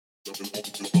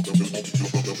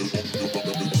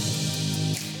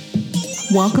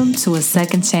Welcome to a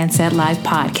Second Chance at Life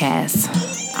podcast.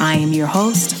 I am your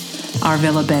host,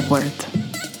 Arvilla Beckworth.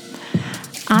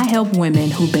 I help women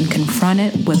who've been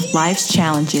confronted with life's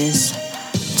challenges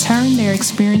turn their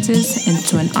experiences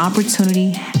into an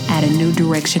opportunity at a new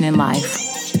direction in life.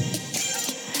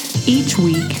 Each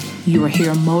week, you will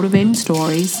hear motivating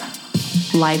stories,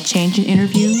 life-changing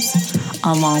interviews,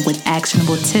 along with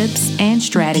actionable tips and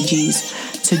strategies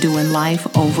to doing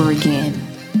life over again.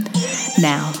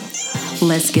 Now,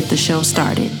 let's get the show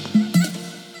started.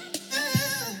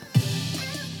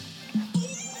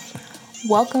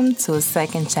 Welcome to a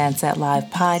Second Chance at Life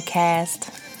podcast.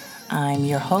 I'm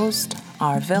your host,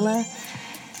 Arvilla,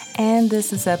 and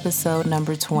this is episode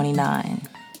number 29.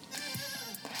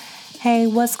 Hey,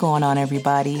 what's going on,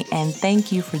 everybody? And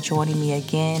thank you for joining me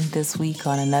again this week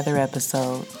on another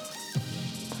episode.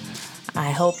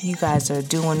 I hope you guys are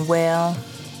doing well,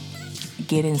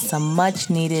 getting some much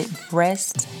needed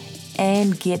rest,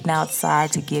 and getting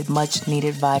outside to get much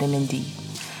needed vitamin D.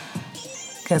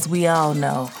 Because we all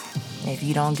know, if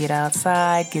you don't get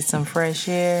outside, get some fresh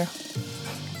air,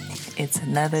 it's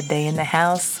another day in the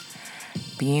house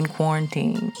being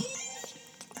quarantined.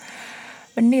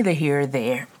 But neither here or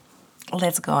there.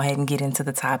 Let's go ahead and get into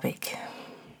the topic.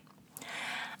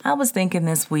 I was thinking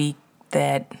this week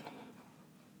that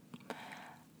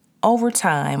over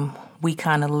time, we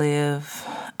kind of live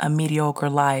a mediocre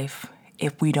life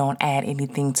if we don't add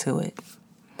anything to it.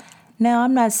 Now,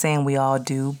 I'm not saying we all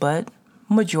do, but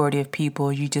majority of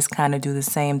people, you just kind of do the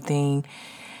same thing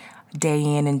day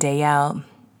in and day out.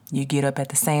 You get up at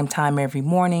the same time every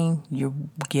morning, you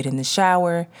get in the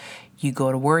shower, you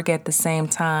go to work at the same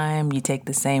time, you take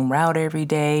the same route every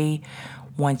day.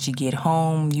 Once you get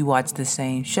home, you watch the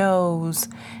same shows,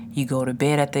 you go to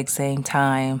bed at the same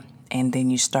time, and then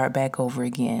you start back over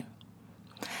again.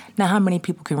 Now, how many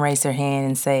people can raise their hand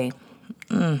and say,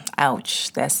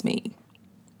 ouch, that's me?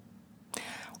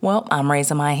 Well, I'm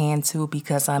raising my hand too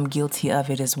because I'm guilty of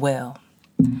it as well.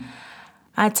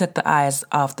 I took the eyes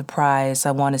off the prize,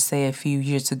 I want to say a few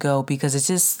years ago, because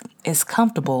it's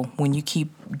comfortable when you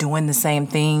keep doing the same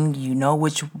thing. You know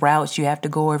which routes you have to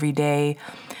go every day.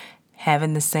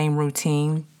 Having the same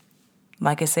routine,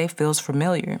 like I say, feels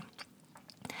familiar.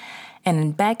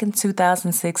 And back in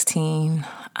 2016,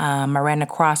 I ran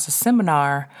across a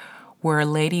seminar where a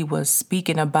lady was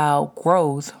speaking about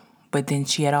growth, but then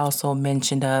she had also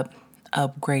mentioned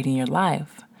upgrading your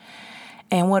life.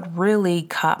 And what really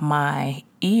caught my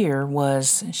ear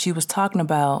was she was talking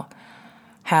about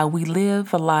how we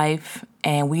live a life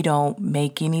and we don't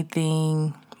make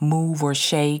anything move or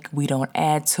shake. We don't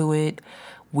add to it.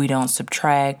 We don't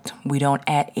subtract. We don't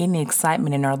add any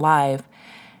excitement in our life.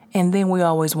 And then we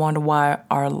always wonder why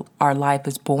our life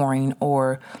is boring,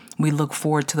 or we look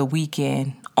forward to the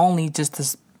weekend only just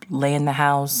to lay in the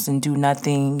house and do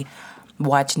nothing,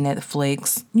 watch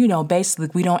Netflix. You know, basically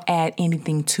we don't add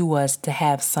anything to us to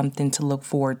have something to look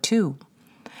forward to.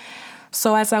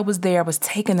 So as I was there, I was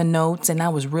taking the notes and I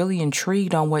was really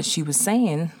intrigued on what she was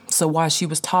saying. So while she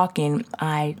was talking,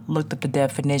 I looked up the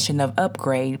definition of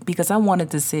upgrade because I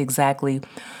wanted to see exactly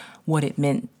what it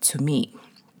meant to me.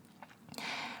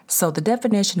 So the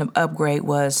definition of upgrade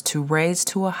was to raise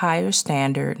to a higher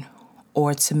standard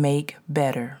or to make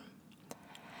better.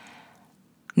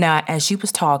 Now, as she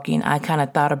was talking, I kind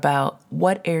of thought about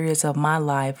what areas of my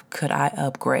life could I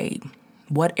upgrade?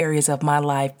 What areas of my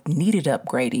life needed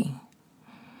upgrading?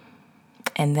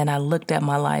 And then I looked at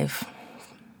my life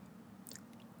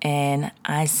and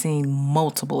I seen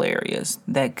multiple areas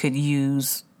that could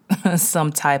use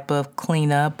some type of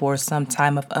cleanup or some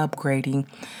type of upgrading.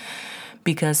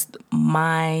 Because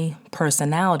my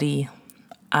personality,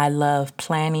 I love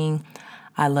planning,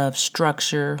 I love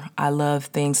structure, I love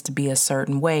things to be a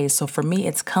certain way. So for me,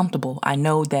 it's comfortable. I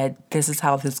know that this is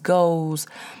how this goes.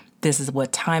 This is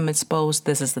what time it's supposed.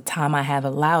 This is the time I have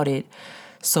allowed it.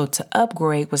 So to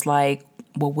upgrade was like,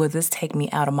 well, will this take me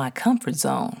out of my comfort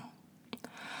zone?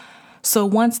 So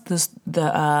once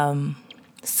the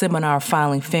seminar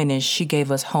finally finished, she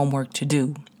gave us homework to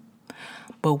do.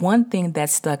 But one thing that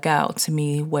stuck out to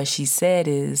me, what she said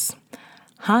is,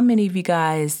 how many of you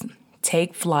guys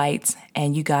take flights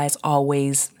and you guys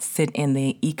always sit in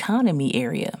the economy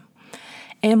area?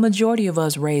 And majority of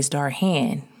us raised our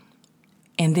hand.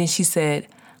 And then she said,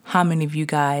 how many of you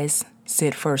guys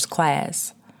sit first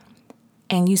class?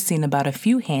 And you seen about a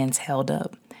few hands held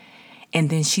up.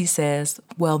 And then she says,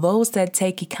 well, those that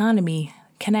take economy,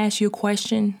 can I ask you a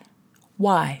question?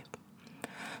 Why?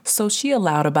 So she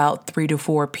allowed about 3 to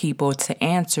 4 people to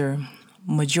answer.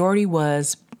 Majority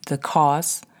was the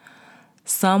cost.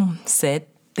 Some said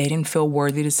they didn't feel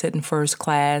worthy to sit in first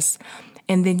class.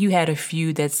 And then you had a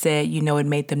few that said, it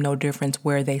made them no difference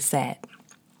where they sat.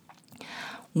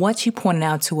 What she pointed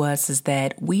out to us is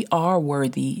that we are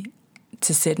worthy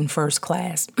to sit in first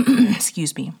class.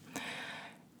 Excuse me.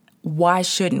 Why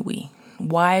shouldn't we?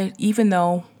 Why, even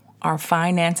though our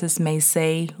finances may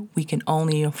say we can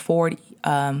only afford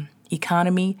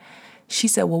economy, she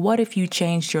said, well, what if you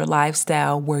changed your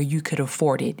lifestyle where you could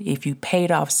afford it? If you paid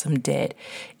off some debt,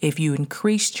 if you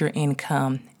increased your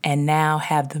income and now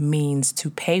have the means to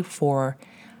pay for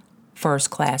first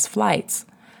class flights.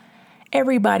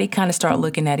 Everybody kind of started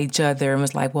looking at each other and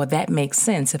was like, well, that makes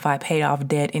sense. If I paid off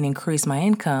debt and increased my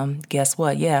income, guess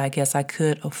what? Yeah, I guess I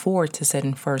could afford to sit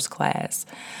in first class.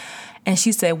 And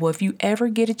she said, well, if you ever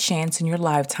get a chance in your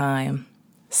lifetime,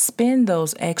 spend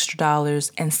those extra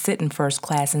dollars and sit in first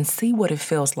class and see what it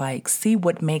feels like. See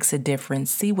what makes a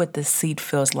difference. See what the seat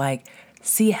feels like.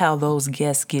 See how those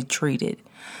guests get treated.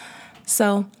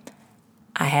 So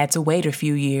I had to wait a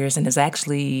few years, and it's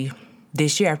actually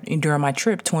this year during my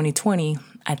trip, 2020,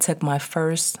 I took my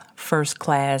first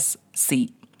class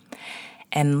seat.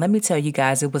 And let me tell you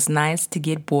guys, it was nice to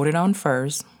get boarded on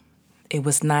first. It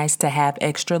was nice to have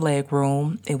extra leg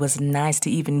room. It was nice to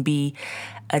even be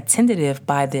attended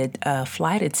by the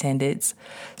flight attendants.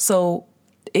 So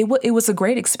it was a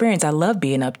great experience. I love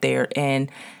being up there.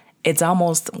 And it's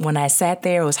almost, when I sat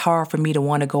there, it was hard for me to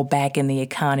want to go back in the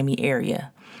economy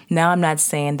area. Now, I'm not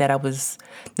saying that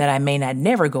I may not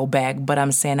never go back, but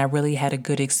I'm saying I really had a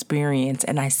good experience,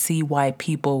 and I see why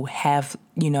people have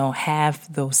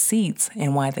those seats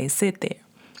and why they sit there.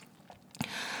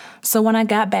 So when I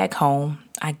got back home,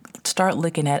 I start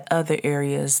looking at other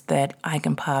areas that I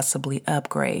can possibly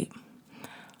upgrade.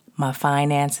 My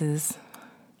finances,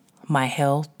 my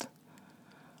health,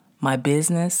 my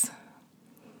business,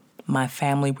 my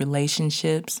family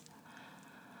relationships,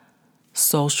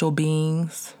 social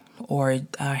beings, or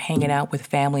hanging out with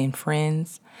family and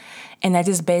friends. And I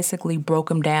just basically broke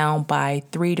them down by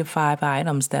 3 to 5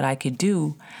 items that I could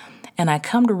do. And I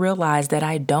come to realize that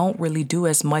I don't really do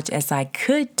as much as I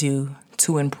could do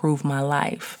to improve my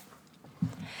life.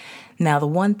 Now, the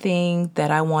one thing that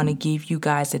I want to give you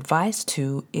guys advice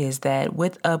to is that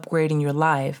with upgrading your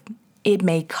life, it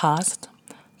may cost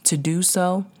to do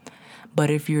so. But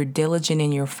if you're diligent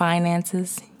in your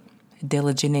finances,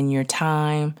 diligent in your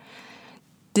time,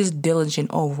 just diligent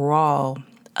overall,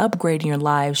 upgrading your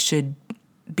life should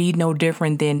be no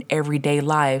different than everyday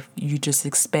life. You're just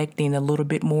expecting a little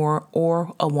bit more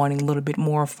or wanting a little bit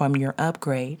more from your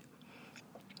upgrade.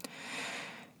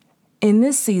 In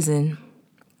this season,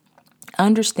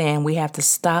 understand we have to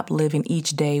stop living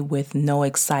each day with no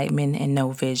excitement and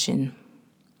no vision.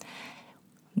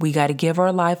 We got to give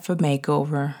our life a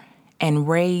makeover and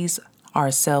raise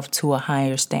ourselves to a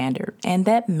higher standard. And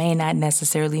that may not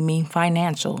necessarily mean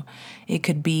financial. It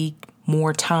could be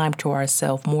more time to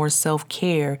ourselves, more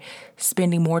self-care,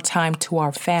 spending more time to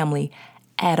our family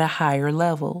at a higher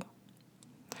level.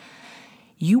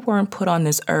 You weren't put on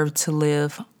this earth to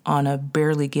live on a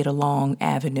barely get along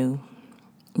avenue.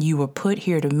 You were put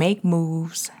here to make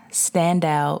moves, stand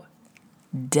out,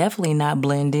 definitely not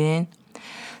blend in,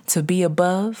 to be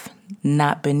above,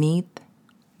 not beneath,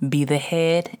 be the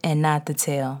head and not the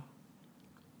tail.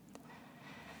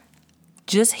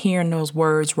 Just hearing those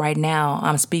words right now,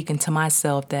 I'm speaking to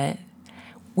myself that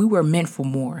we were meant for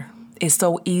more. It's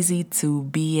so easy to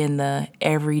be in the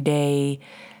everyday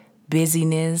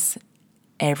busyness,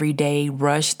 everyday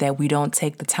rush that we don't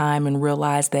take the time and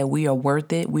realize that we are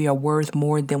worth it. We are worth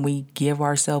more than we give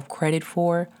ourselves credit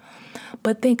for.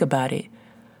 But think about it.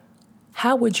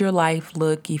 How would your life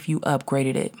look if you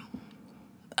upgraded it?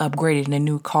 Upgraded a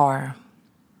new car,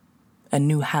 a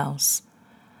new house,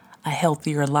 a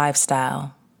healthier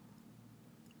lifestyle,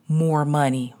 more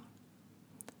money,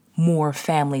 more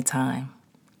family time,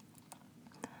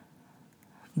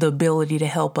 the ability to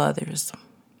help others,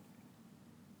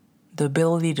 the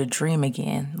ability to dream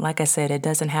again. Like I said, it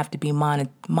doesn't have to be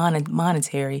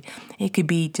monetary. It could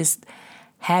be just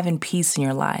having peace in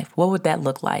your life. What would that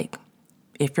look like?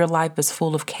 If your life is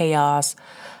full of chaos,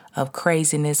 of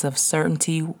craziness, of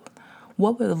certainty,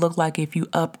 what would it look like if you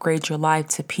upgrade your life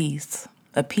to peace?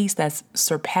 A peace that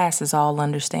surpasses all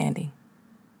understanding.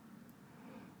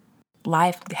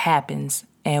 Life happens,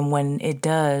 and when it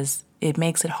does, it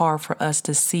makes it hard for us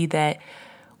to see that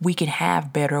we can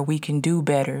have better, we can do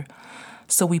better.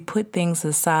 So we put things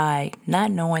aside,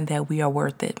 not knowing that we are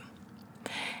worth it.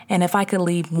 And if I could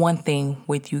leave one thing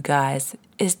with you guys,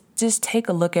 is just take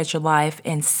a look at your life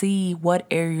and see what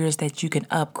areas that you can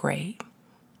upgrade.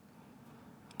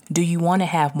 Do you want to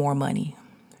have more money?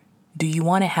 Do you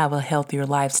want to have a healthier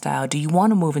lifestyle? Do you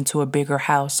want to move into a bigger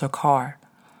house or car?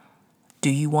 Do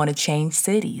you want to change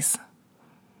cities?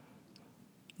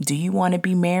 Do you want to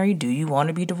be married? Do you want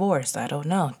to be divorced? I don't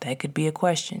know. That could be a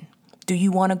question. Do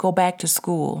you want to go back to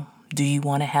school? Do you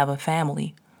want to have a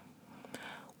family?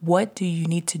 What do you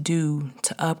need to do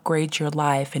to upgrade your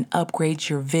life and upgrade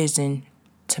your vision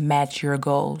to match your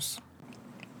goals?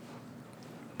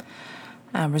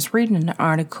 I was reading an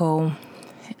article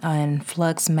in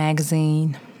Flux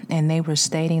magazine, and they were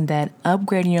stating that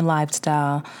upgrading your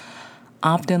lifestyle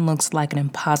often looks like an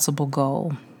impossible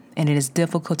goal, and it is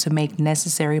difficult to make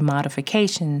necessary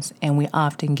modifications, and we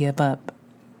often give up.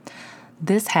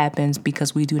 This happens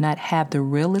because we do not have the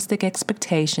realistic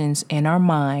expectations in our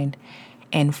mind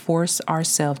and force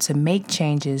ourselves to make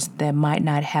changes that might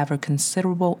not have a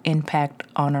considerable impact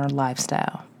on our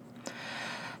lifestyle.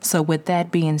 So with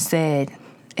that being said,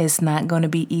 it's not going to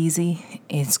be easy.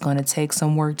 It's going to take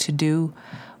some work to do.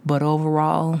 But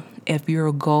overall, if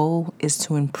your goal is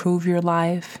to improve your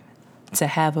life, to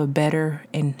have a better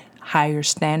and higher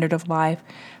standard of life,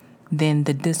 then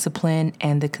the discipline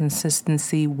and the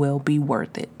consistency will be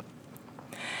worth it.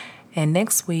 And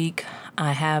next week,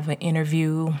 I have an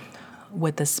interview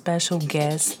with a special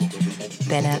guest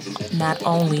that not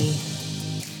only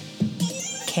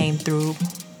came through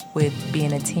with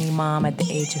being a teen mom at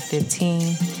the age of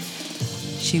 15.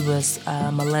 She was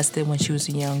molested when she was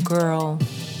a young girl.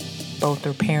 Both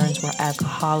her parents were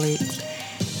alcoholics,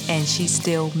 and she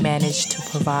still managed to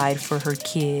provide for her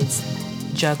kids,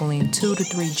 juggling 2 to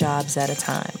 3 jobs at a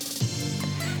time.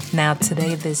 Now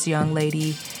today, this young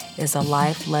lady is a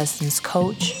life lessons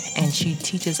coach, and she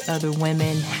teaches other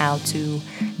women how to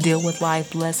deal with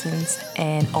life lessons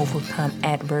and overcome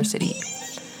adversity.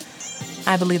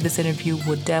 I believe this interview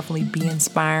will definitely be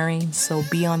inspiring, so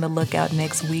be on the lookout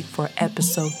next week for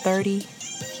episode 30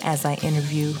 as I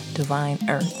interview Divine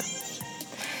Earth.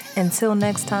 Until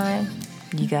next time,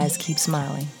 you guys keep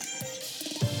smiling.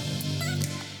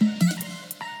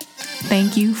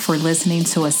 Thank you for listening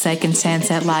to a Second Chance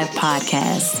at Life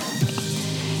podcast.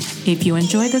 If you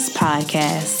enjoy this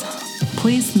podcast,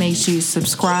 please make sure you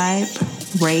subscribe,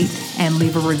 rate, and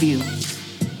leave a review.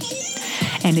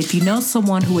 And if you know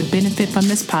someone who would benefit from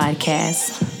this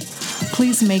podcast,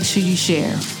 please make sure you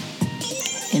share.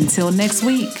 Until next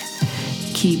week,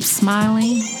 keep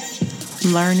smiling,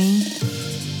 learning,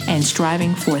 and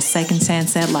striving for a second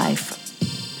chance at life.